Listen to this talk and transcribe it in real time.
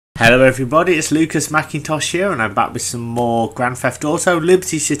Hello everybody, it's Lucas Mackintosh here and I'm back with some more Grand Theft Auto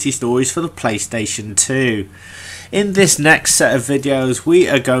Liberty City Stories for the PlayStation 2. In this next set of videos we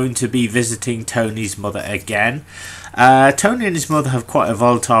are going to be visiting Tony's mother again. Tony and his mother have quite a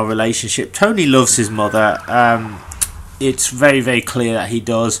volatile relationship. Tony loves his mother. It's very clear that he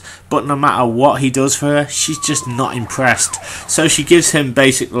does, but no matter what he does for her, she's just not impressed. So she gives him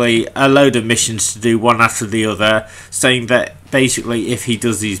basically a load of missions to do one after the other, saying that basically if he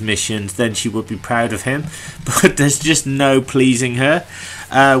does these missions then she would be proud of him, but there's just no pleasing her.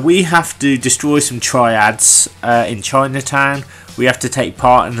 We have to destroy some triads in Chinatown. We have to take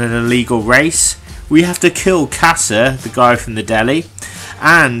part in an illegal race. We have to kill Casa, the guy from the deli,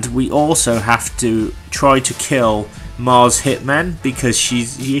 and we also have to try to kill Mars hitmen because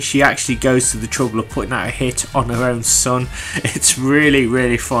she actually goes to the trouble of putting out a hit on her own son. It's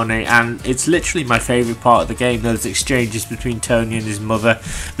really funny, and it's literally my favourite part of the game, those exchanges between Tony and his mother,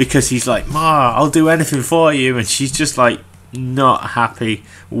 because he's like, "Ma, I'll do anything for you," and she's just like not happy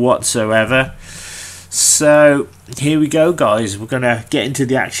whatsoever. So here we go guys, we're going to get into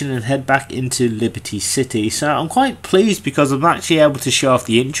the action and head back into Liberty City. So I'm quite pleased because I'm actually able to show off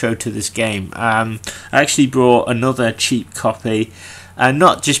the intro to this game. I actually brought another cheap copy,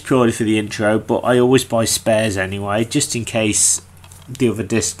 not just purely for the intro, but I always buy spares anyway, just in case the other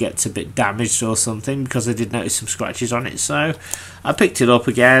disc gets a bit damaged or something, because I did notice some scratches on it. So I picked it up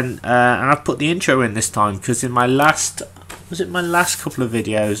again, and I put the intro in this time because in my last... was it my last couple of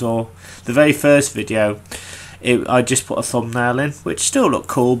videos or the very first video, I just put a thumbnail in, which still looked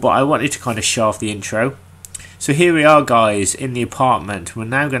cool, but I wanted to kind of show off the intro. So here we are guys in the apartment. We're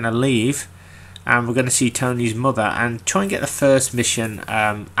now going to leave and we're going to see Tony's mother and try and get the first mission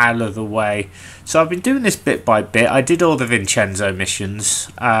out of the way. So I've been doing this bit by bit. I did all the Vincenzo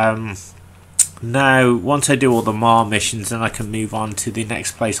missions. Now once I do all the Mar missions, then I can move on to the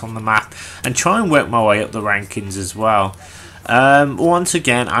next place on the map and try and work my way up the rankings as well. Once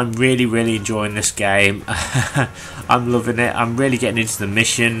again, I'm really enjoying this game. I'm loving it. I'm really getting into the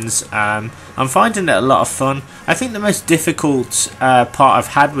missions. I'm finding it a lot of fun. I think the most difficult part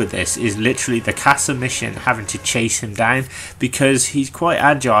I've had with this is literally the Casa mission, having to chase him down because he's quite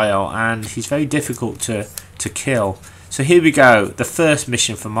agile and he's very difficult to kill. So here we go, the first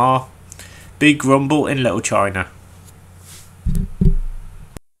mission for Mar. Big rumble in Little China.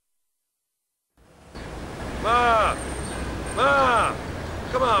 Ma! Ma!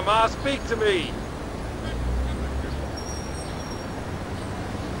 Come on, Ma, speak to me!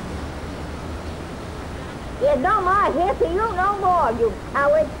 There's no more here for you no more, you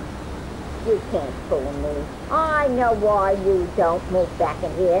coward. You can't fool me. I know why you don't move back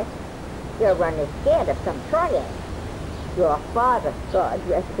in here. You're running scared of some triad. Your father, God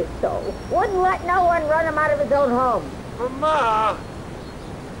rest his soul, wouldn't let no one run him out of his own home. Ma!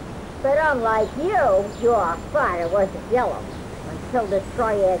 But unlike you, your father wasn't yellow. Until the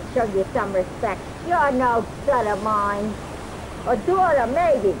triad showed you some respect, you're no son of mine. A daughter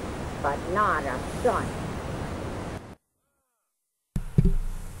maybe, but not a son.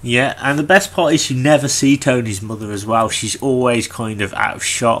 Yeah, and the best part is you never see Tony's mother as well. She's always kind of out of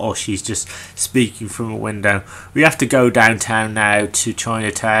shot, or she's just speaking from a window. We have to go downtown now to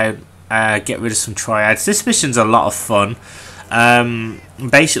Chinatown, get rid of some triads. This mission's a lot of fun.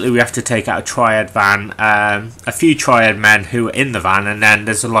 Basically we have to take out a triad van, a few triad men who are in the van, and then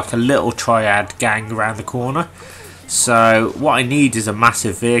there's like a little triad gang around the corner. So what I need is a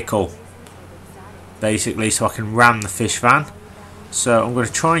massive vehicle, basically, so I can ram the fish van. So I'm going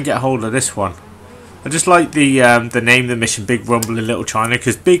to try and get hold of this one. I just like the name of the mission, Big Rumble in Little China,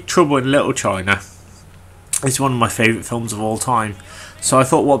 because Big Trouble in Little China is one of my favourite films of all time. So I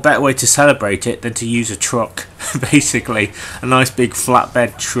thought what better way to celebrate it than to use a truck, basically. A nice big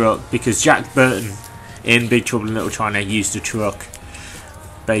flatbed truck, because Jack Burton in Big Trouble in Little China used a truck.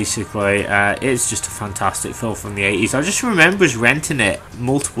 Basically, it's just a fantastic film from the 80s. I just remember renting it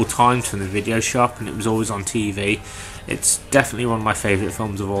multiple times from the video shop, and it was always on TV. It's definitely one of my favourite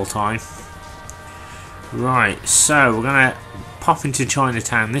films of all time. Right, so we're going to pop into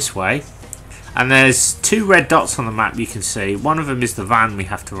Chinatown this way. And there's two red dots on the map you can see. One of them is the van we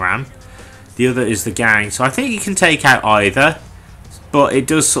have to ram. The other is the gang. So I think you can take out either. But it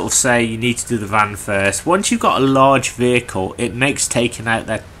does sort of say you need to do the van first. Once you've got a large vehicle, it makes taking out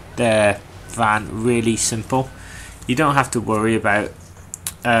their van really simple. You don't have to worry about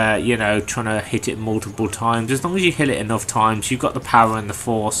you know, trying to hit it multiple times. As long as you hit it enough times, you've got the power and the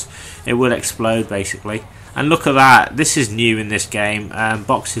force, it will explode basically. And look at that, this is new in this game.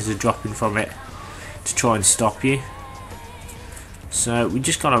 Boxes are dropping from it to try and stop you. So we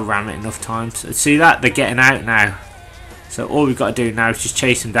just got to ram it enough times. See that? They're getting out now. So all we've got to do now is just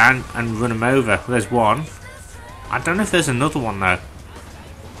chase him down and run him over. There's one. I don't know if there's another one though.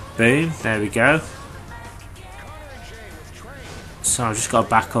 Boom, there we go. So I've just got to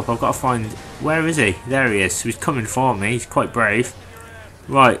back up. I've got to find... Where is he? There he is. So he's coming for me. He's quite brave.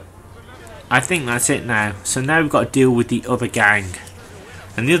 Right. I think that's it now. So now we've got to deal with the other gang.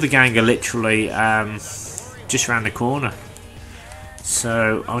 And the other gang are literally just around the corner.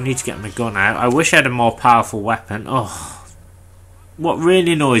 So I'll need to get my gun out. I wish I had a more powerful weapon. Oh. What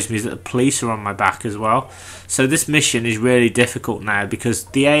really annoys me is that the police are on my back as well. So this mission is really difficult now because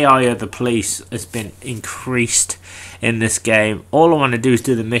the AI of the police has been increased in this game. All I want to do is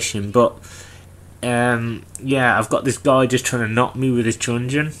do the mission, but yeah, I've got this guy just trying to knock me with his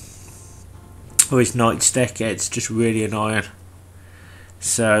truncheon or his nightstick. It's just really annoying.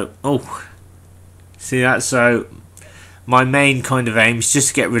 So, oh, see that? So my main kind of aim is just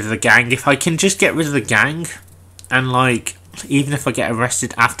to get rid of the gang. If I can just get rid of the gang, and like, even if I get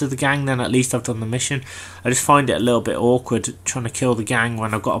arrested after the gang, then at least I've done the mission. I just find it a little bit awkward trying to kill the gang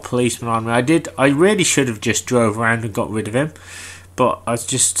when I've got a policeman on me. I really should have just drove around and got rid of him, but I was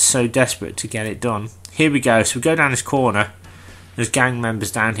just so desperate to get it done. Here we go. So we go down this corner. There's gang members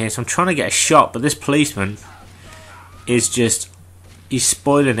down here. So I'm trying to get a shot, but this policeman is just... he's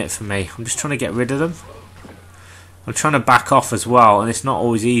spoiling it for me. I'm just trying to get rid of them. I'm trying to back off as well, and it's not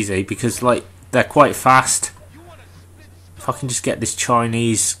always easy because, like, they're quite fast. If I can just get this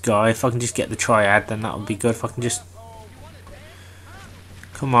Chinese guy, if I can just get the triad, then that would be good. If I can just...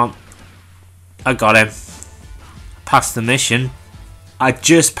 Come on. I got him. Passed the mission. I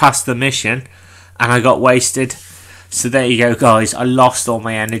just passed the mission, and I got wasted. So there you go, guys. I lost all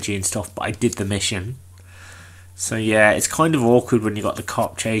my energy and stuff, but I did the mission. So yeah, it's kind of awkward when you got the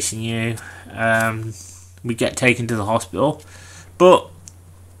cop chasing you. We get taken to the hospital, but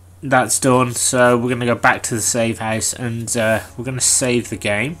that's done. So we're going to go back to the save house, and we're going to save the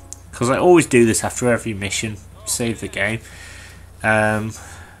game, because I always do this after every mission, save the game.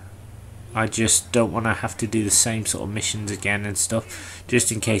 I just don't want to have to do the same sort of missions again and stuff,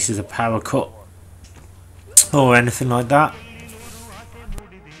 just in case there's a power cut or anything like that.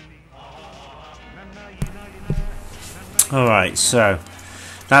 Alright, so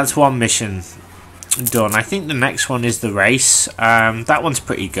that's one mission done. I think the next one is the race. That one's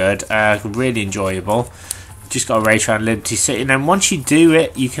pretty good, really enjoyable. Just got to race around Liberty City, and then once you do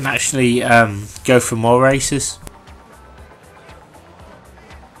it, you can actually go for more races.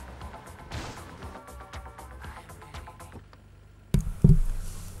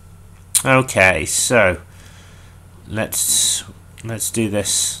 Okay, so let's do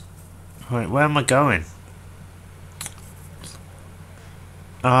this. Right, where am I going?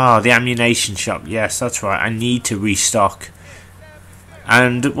 Ah, the ammunition shop. Yes, that's right. I need to restock.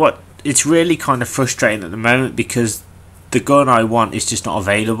 And it's really kind of frustrating at the moment because the gun I want is just not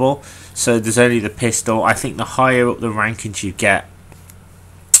available. So there's only the pistol. I think the higher up the rankings you get,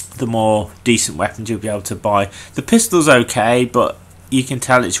 the more decent weapons you'll be able to buy. The pistol's okay, but you can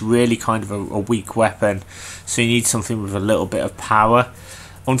tell it's really kind of a weak weapon. So you need something with a little bit of power.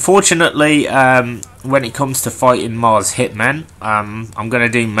 Unfortunately, when it comes to fighting Mars hitmen, I'm going to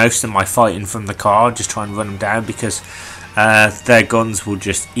do most of my fighting from the car, just try and run them down, because their guns will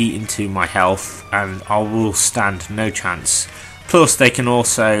just eat into my health and I will stand no chance. Plus they can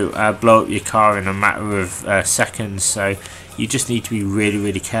also blow up your car in a matter of seconds, so you just need to be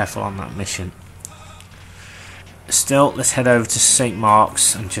really careful on that mission. Still, let's head over to St.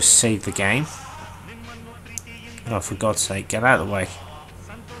 Mark's and just save the game. Oh, for God's sake, get out of the way.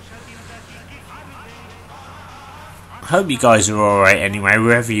 Hope you guys are alright anyway,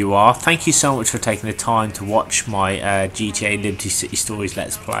 wherever you are. Thank you so much for taking the time to watch my GTA Liberty City Stories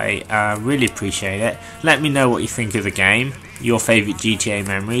Let's Play. Really appreciate it. Let me know what you think of the game, your favourite GTA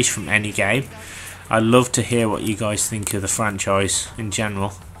memories from any game. I'd love to hear what you guys think of the franchise in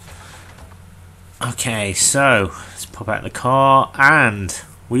general. Okay, so let's pop out the car and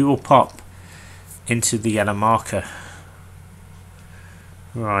we will pop into the yellow marker.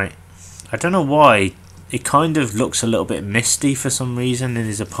 Right, I don't know why. It kind of looks a little bit misty for some reason in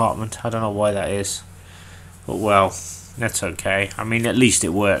his apartment. I don't know why that is. But well, that's okay. I mean, at least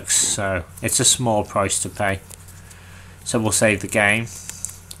it works. So it's a small price to pay. So we'll save the game.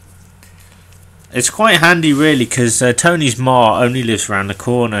 It's quite handy really, because Tony's Ma only lives around the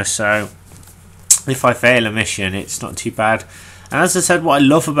corner. So if I fail a mission, it's not too bad. And as I said, what I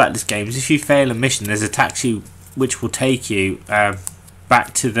love about this game is if you fail a mission, there's a taxi which will take you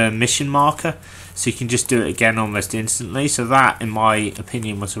back to the mission marker. So you can just do it again almost instantly. So that, in my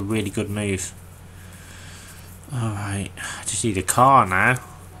opinion, was a really good move. Alright, I just need a car now.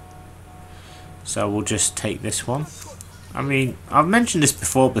 So we'll just take this one. I mean, I've mentioned this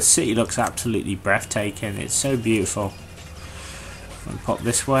before, but the city looks absolutely breathtaking. It's so beautiful. I'll pop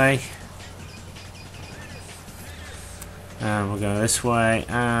this way. And we'll go this way.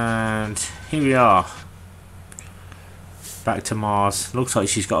 And here we are. Back to Mars. Looks like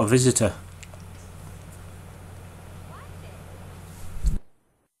she's got a visitor.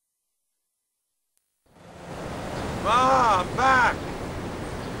 Ma, I'm back.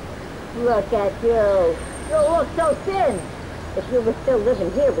 Look at you. You look so thin. If you were still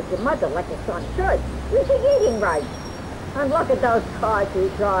living here with your mother like your son should, you'd be eating right. And look at those cars you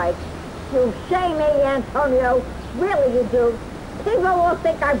drive. You shame me, Antonio. Really you do. People will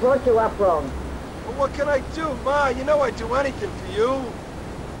think I brought you up wrong. Well, what can I do, Ma? You know I'd do anything for you.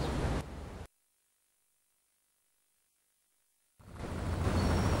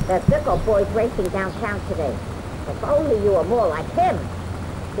 That Pickle boy's racing downtown today. If only you were more like him.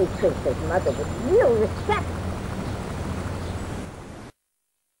 He treats his mother with real respect.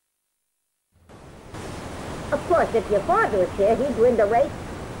 Of course, if your father was here, he'd win the race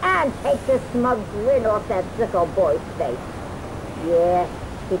and take the smug grin off that Pickle boy's face. Yeah,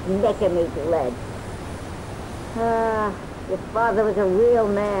 he's making me glad. Your father was a real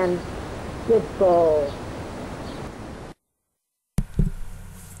man. Good goal.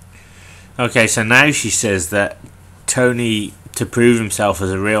 Okay, so now she says that Tony, to prove himself as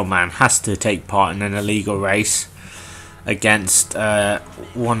a real man, has to take part in an illegal race against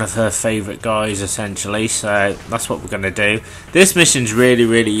one of her favourite guys, essentially. So that's what we're going to do. This mission's really,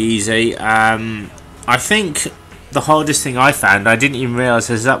 really easy. I think the hardest thing I found, I didn't even realise,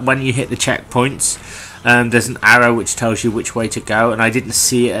 is that when you hit the checkpoints, there's an arrow which tells you which way to go, and I didn't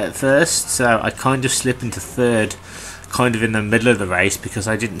see it at first, so I kind of slip into third, kind of in the middle of the race, because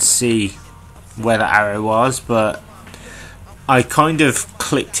I didn't see where the arrow was. But I kind of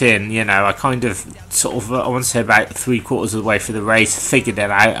clicked in, you know, I kind of sort of, I want to say about 3/4 of the way through the race, figured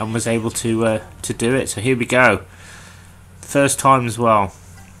it out and was able to do it. So here we go. First time as well.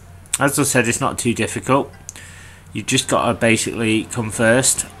 As I said, it's not too difficult. You just got to basically come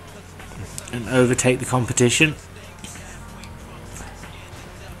first and overtake the competition.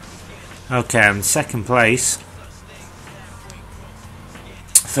 Okay, I'm in second place.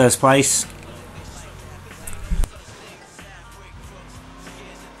 First place.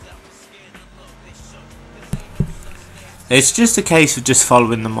 It's just a case of just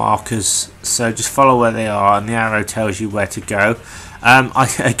following the markers, so just follow where they are and the arrow tells you where to go.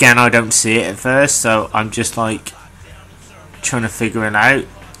 I don't see it at first, so I'm just like trying to figure it out.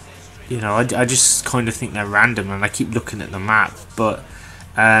 You know, I just kind of think they're random and I keep looking at the map, but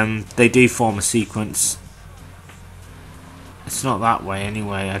they do form a sequence. It's not that way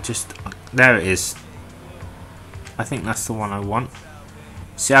anyway, there it is. I think that's the one I want.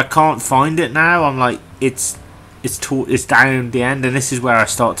 See, I can't find it now. I'm like, it's down the end, and this is where I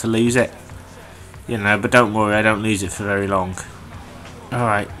start to lose it, you know, but don't worry, I don't lose it for very long.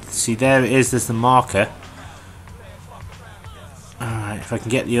 Alright, see, there it is, there's the marker. Alright, if I can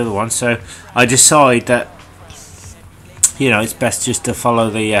get the other one. So I decide that, you know, it's best just to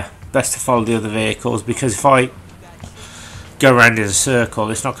follow the other vehicles, because if I go around in a circle,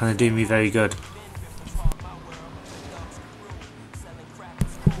 it's not going to do me very good.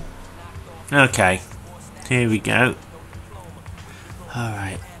 Okay, here we go.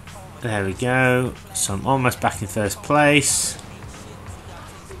 Alright, there we go. So I'm almost back in first place.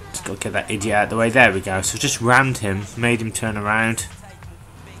 Just got to get that idiot out of the way. There we go. So just rammed him, made him turn around.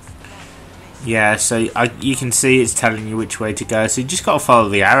 Yeah, so you can see it's telling you which way to go. So you just got to follow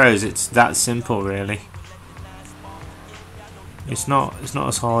the arrows. It's that simple, really. It's not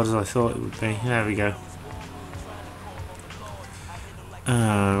as hard as I thought it would be. There we go.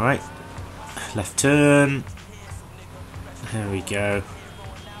 Alright. Left turn. There we go.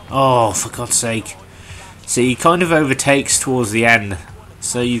 Oh, for God's sake. See, he kind of overtakes towards the end,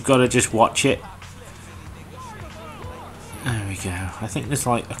 so you've got to just watch it. There we go. I think there's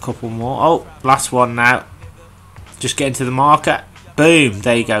like a couple more. Oh, last one now. Just getting to the marker. Boom.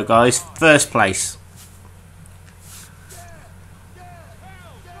 There you go, guys. First place.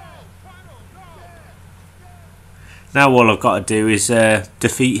 Now all I've got to do is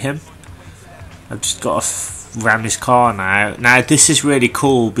defeat him. I've just got to ram his car now. Now this is really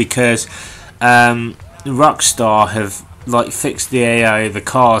cool because Rockstar have like fixed the AI of the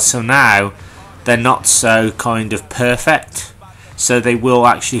cars, so now they're not so kind of perfect. So they will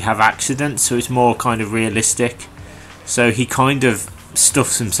actually have accidents, so it's more kind of realistic. So he kind of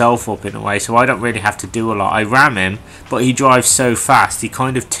stuffs himself up in a way, so I don't really have to do a lot. I ram him, but he drives so fast, he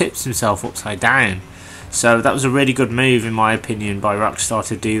kind of tips himself upside down. So that was a really good move in my opinion by Rockstar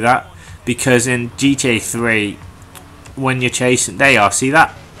to do that, because in GTA 3 when you're chasing. There you are, see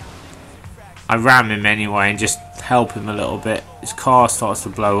that? I ram him anyway and just help him a little bit. His car starts to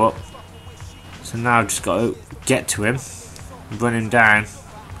blow up. So now I've just got to get to him, run him down.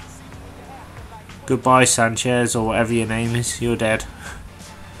 Goodbye, Sanchez, or whatever your name is. You're dead.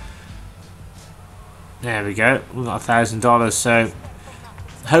 There we go. We've got $1,000. So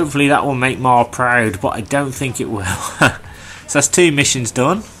hopefully that will make Mar proud, but I don't think it will. So that's 2 missions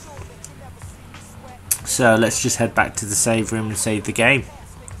done. So let's just head back to the save room and save the game.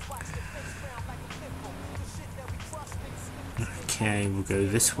 Okay, we'll go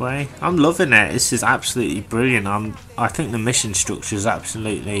this way. I'm loving it. This is absolutely brilliant. I think the mission structure is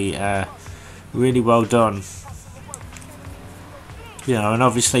absolutely really well done. You know, and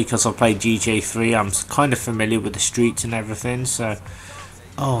obviously because I played GTA 3, I'm kind of familiar with the streets and everything. So,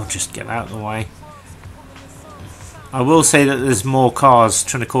 oh, just get out of the way. I will say that there's more cars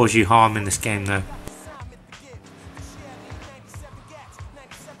trying to cause you harm in this game, though.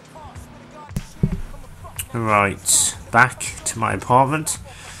 Right, back to my apartment.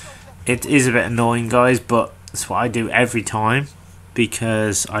 It is a bit annoying, guys, but that's what I do every time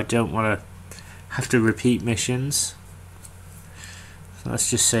because I don't want to have to repeat missions. So let's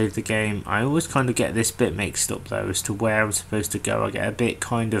just save the game. I always kind of get this bit mixed up though as to where I'm supposed to go. I get a bit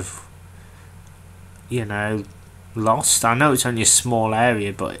kind of, you know, lost. I know it's only a small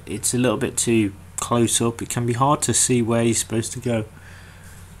area, but it's a little bit too close up. It can be hard to see where you're supposed to go.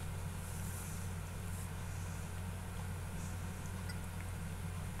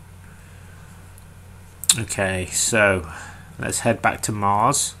 Okay, so let's head back to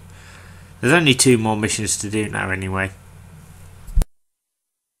Mars. There's only 2 more missions to do now anyway.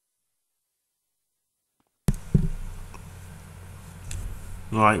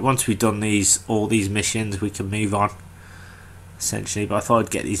 Right, once we've done all these missions, we can move on, essentially. But I thought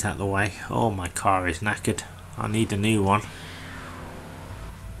I'd get these out of the way. Oh, my car is knackered. I need a new one.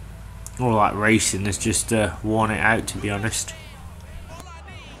 All that racing has just worn it out, to be honest.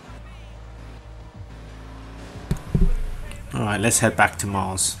 Alright, let's head back to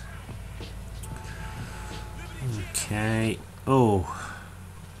Mars. Okay. Oh.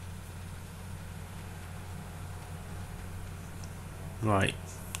 Right.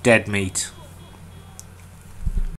 Dead meat.